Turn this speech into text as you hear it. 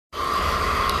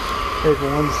Hey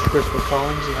everyone, this is Christopher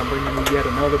Collins, and I'm bringing you yet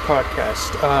another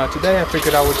podcast. Today I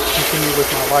figured I would continue with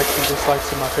my likes and dislikes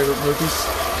of my favorite movies.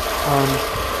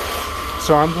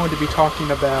 So I'm going to be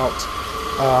talking about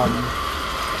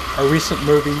a recent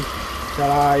movie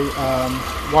that I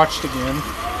watched again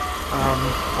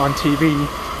on TV,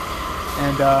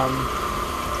 and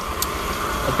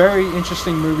a very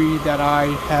interesting movie that I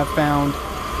have found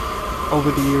over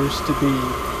the years to be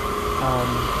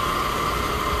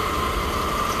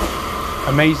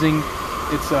amazing.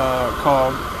 It's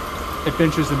called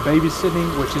Adventures in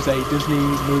Babysitting, which is a Disney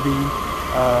movie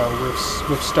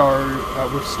with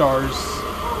stars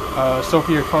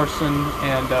Sophia Carson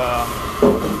and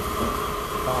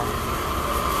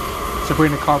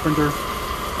Sabrina Carpenter.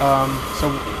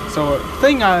 So the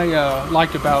thing I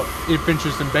like about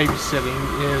Adventures in Babysitting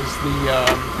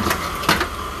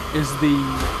is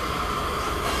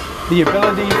the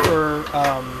ability for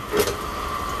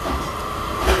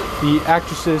the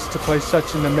actresses to play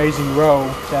such an amazing role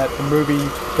that the movie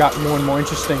got more and more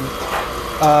interesting.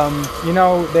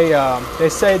 They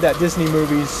say that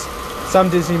some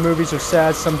Disney movies are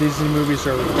sad, some Disney movies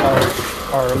are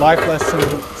life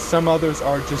lessons, some others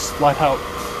are just flat out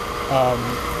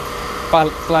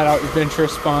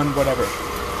adventurous, fun, whatever.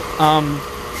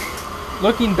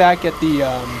 Looking back at the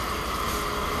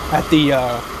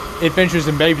Adventures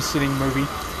in Babysitting movie,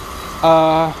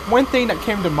 one thing that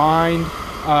came to mind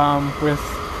with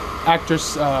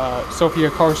actress Sophia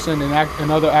Carson and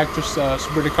another actress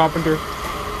Sabrina Carpenter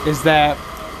is that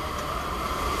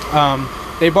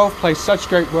they both play such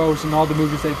great roles in all the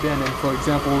movies they've been in. For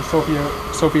example,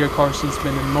 Sophia Carson's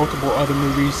been in multiple other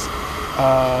movies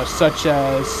such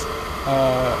as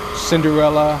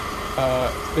Cinderella,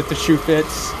 If the Shoe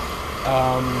Fits.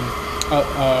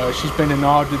 She's been in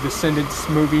all the Descendants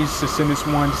movies, Descendants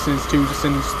 1, Descendants 2,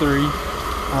 Descendants 3.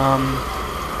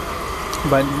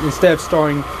 But instead of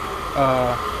starring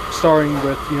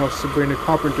with Sabrina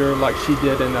Carpenter like she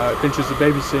did in Adventures of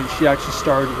Babysitting, she actually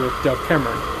starred with Dove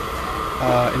Cameron.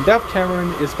 And Dove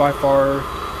Cameron is by far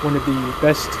one of the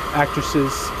best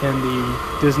actresses in the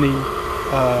Disney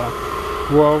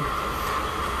world.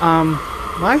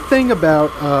 My thing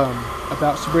about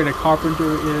Sabrina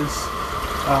Carpenter is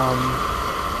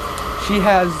she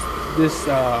has this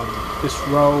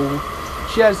role.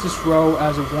 She has this role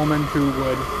as a woman who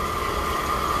would.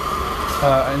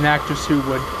 An actress who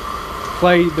would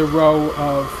play the role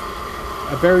of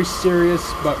a very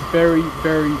serious but very,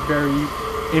 very, very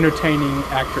entertaining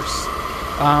actress.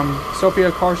 Sophia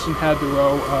Carson had the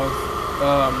role of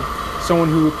someone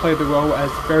who would play the role as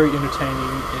very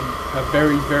entertaining and a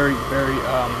very, very, very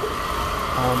a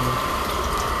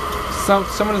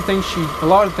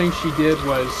lot of the things she did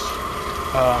was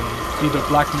either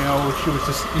blackmail or she was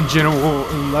just in general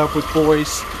in love with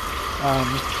boys,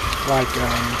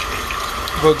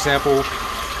 for example,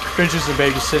 Adventures in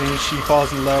Babysitting, she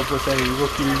falls in love with a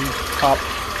rookie cop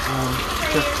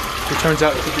who turns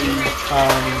out to be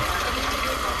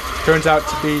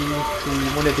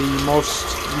one of the most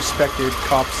respected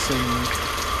cops in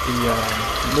the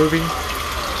movie.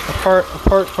 Apart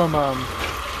from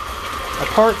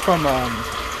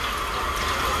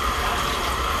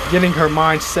getting her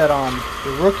mind set on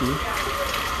the rookie,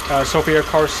 Sophia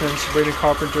Carson, Sabrina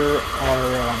Carpenter are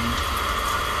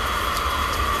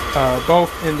both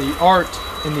in the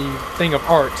thing of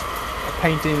art,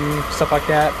 painting, stuff like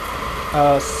that.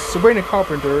 Sabrina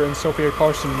Carpenter and Sophia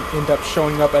Carson end up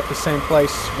showing up at the same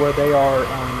place where they are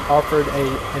offered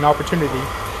an opportunity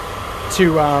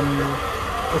to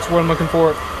what's the word I'm looking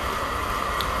for?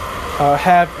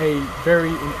 Have a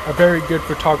very good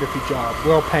photography job,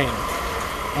 well paying.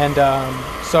 And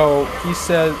so he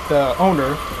said the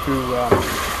owner, who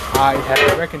I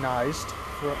had recognized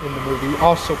in the movie,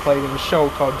 also played in a show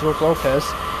called George Lopez,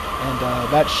 and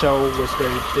that show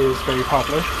is very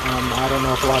popular. I don't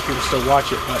know if a lot of people still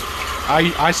watch it, but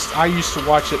I used to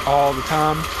watch it all the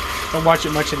time. Don't watch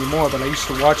it much anymore, but I used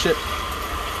to watch it.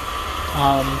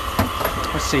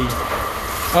 Let's see,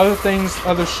 other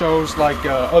shows like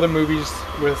other movies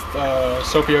with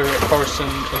Sophia Carson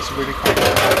and Sabrina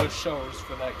Carpenter, other shows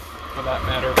for that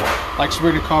matter, like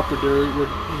Sabrina Carpenter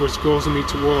was Girls That Meet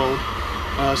the World.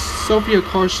 Sophia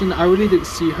Carson, I really didn't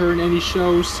see her in any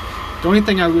shows. The only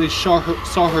thing I really saw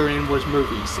her in was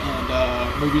movies, and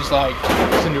movies like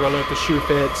Cinderella, If the Shoe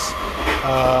Fits.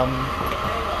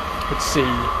 Let's see,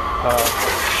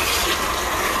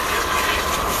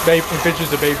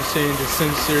 Adventures of Babysitting, the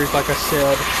Sin series, like I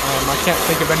said. I can't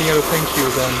think of any other things she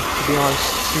was in, to be honest,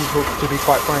 to be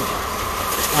quite frank.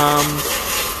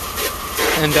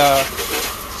 And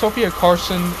Sophia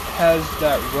Carson has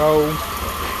that role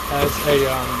as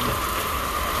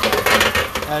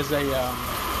as a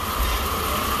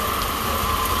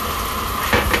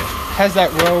has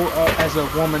that role as a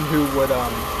woman who would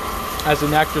as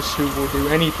an actress who will do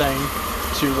anything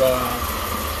to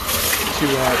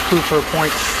prove her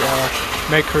points,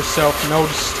 make herself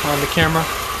noticed on the camera.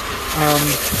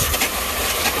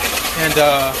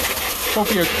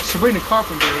 Sabrina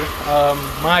Carpenter,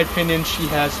 my opinion, she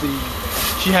has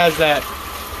that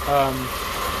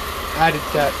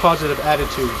that positive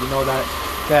attitude, you know,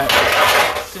 that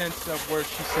sense of where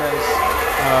she says,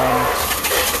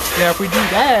 yeah, if we do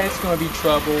that, it's going to be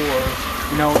trouble, or,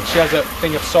 you know, she has that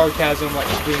thing of sarcasm, like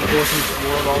she's being Girls Meets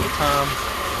the World all the time.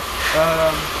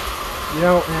 You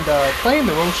know, and playing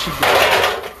the role she did,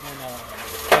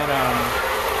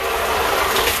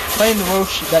 playing the role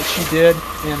that she did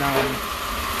in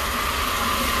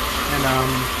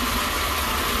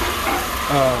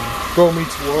Girl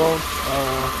Meets World,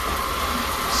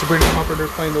 Sabrina Carpenter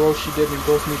playing the role she did in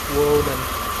Girls Meets World, and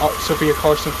Sophia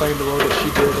Carson playing the role that she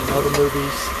did in other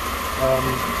movies.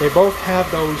 They both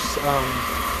have those.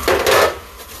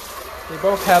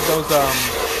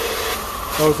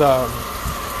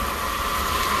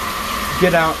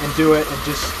 Get out and do it, and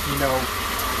just, you know,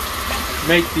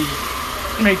 make the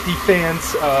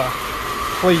fans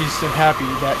pleased and happy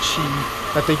that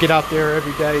they get out there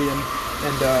every day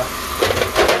and their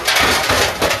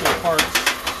parts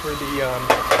for the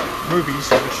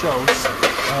movies and the shows.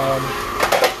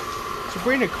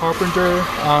 Sabrina Carpenter,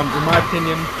 in my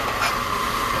opinion,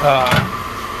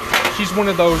 she's one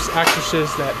of those actresses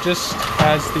that just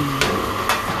has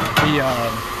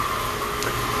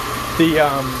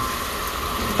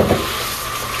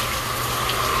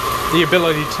the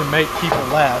ability to make people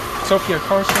laugh. Sophia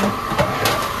Carson,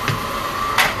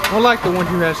 more like the one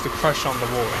who has the crush on the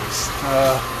boys.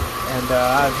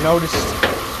 I've noticed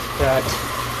that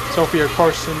Sophia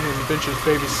Carson in Adventures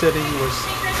Babysitting was...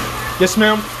 Yes,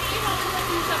 ma'am?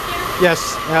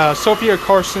 Yes, Sophia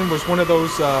Carson was one of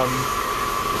those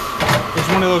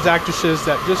actresses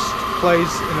that just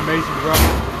plays an amazing role,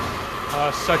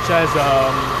 such as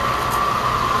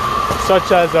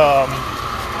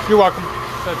you're welcome.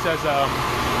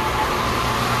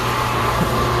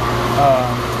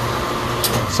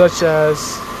 Such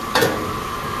as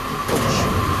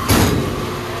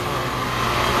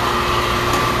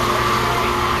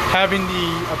having the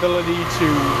ability to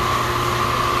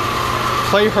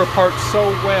play her part so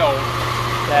well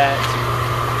that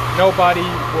nobody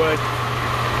would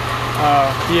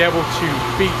be able to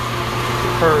beat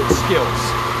her skills.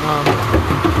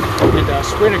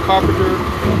 Sabrina Carpenter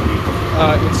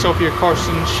and Sophia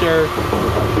Carson share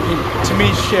the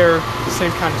same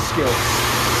kind of skills.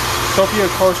 Sophia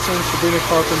Carson, Sabrina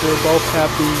Carpenter both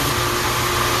have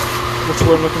what's the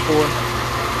word I'm looking for?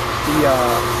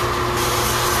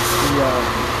 The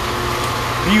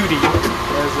beauty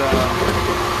as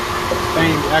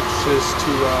famed actresses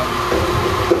to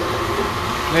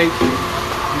make the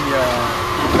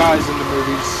guys in the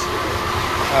movies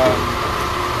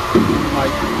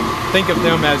like think of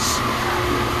them as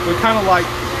they're kind of like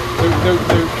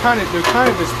they're kind of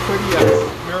as pretty as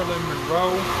Marilyn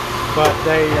Monroe, but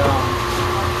they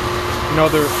you know,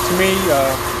 they're, to me,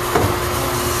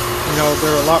 you know,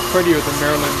 they're a lot prettier than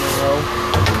Marilyn Monroe.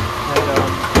 And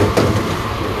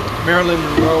Marilyn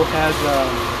Monroe has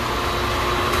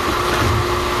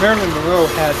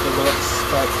the looks,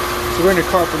 but Sabrina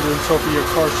Carpenter and Sophia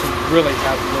Carson really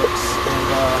have looks, and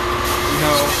you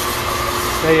know,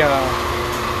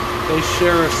 they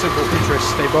share a simple interest.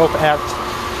 They both act.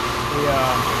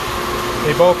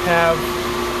 They both have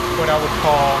what I would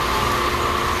call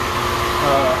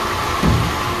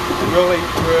really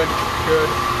good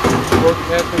work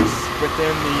ethics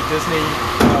within the Disney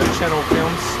Channel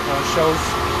films shows,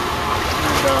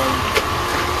 and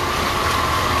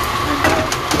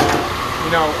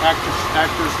you know,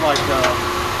 actors like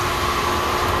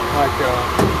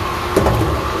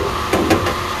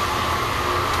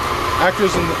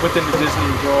actors within the Disney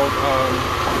world.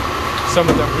 Some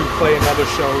of them who play in other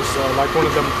shows, like one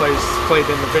of them played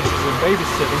in Adventures in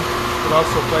Babysitting, but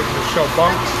also played in the show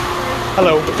Bunks.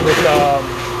 Hello,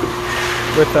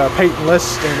 with Peyton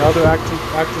List and other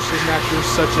actresses and actors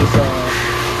such as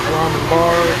Ramen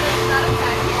Barr,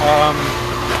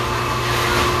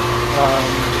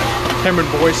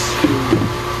 Cameron Boyce, who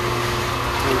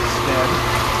is dead.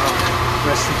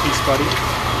 Rest in peace, buddy.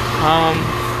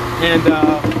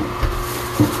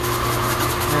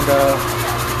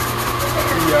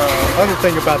 The other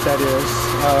thing about that is,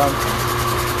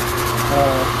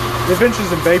 The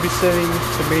Adventures in Babysitting,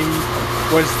 to me,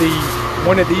 was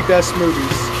one of the best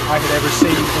movies I had ever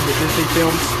seen in the Disney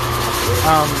films.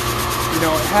 You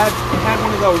know, it had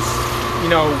one of those,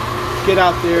 you know, get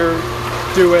out there,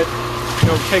 do it,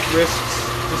 take risks,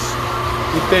 just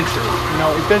adventure,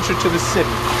 adventure to the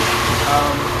city.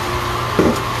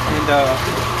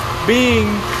 Being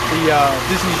the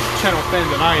Disney Channel fan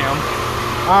that I am,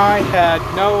 I had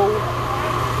no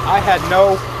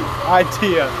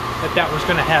idea that was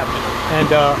going to happen. And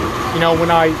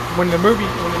when the movie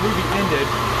ended,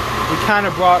 it kind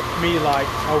of brought me like,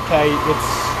 okay,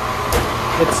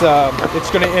 it's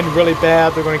going to end really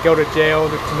bad. They're going to go to jail.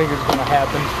 Something is going to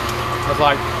happen. I was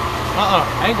like,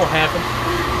 ain't going to happen.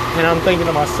 And I'm thinking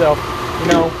to myself,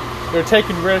 they're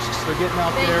taking risks. They're getting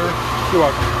out there. You're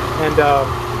welcome. And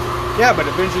yeah, but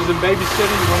Adventures in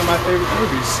Babysitting is one of my favorite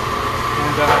movies.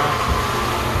 And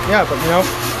yeah, but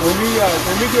when we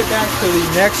get back to the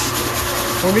next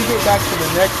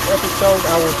episode,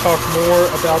 I will talk more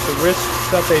about the risks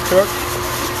that they took,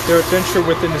 their adventure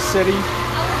within the city,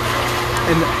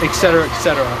 and etc.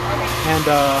 etc. And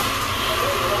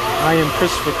I am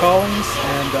Christopher Collins,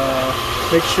 and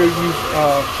make sure you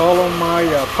follow my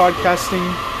podcasting,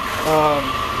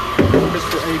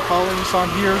 Christopher A. Collins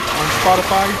on here on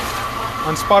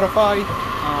Spotify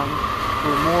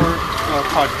for more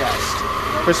podcasts.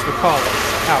 Christopher Collins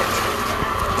out.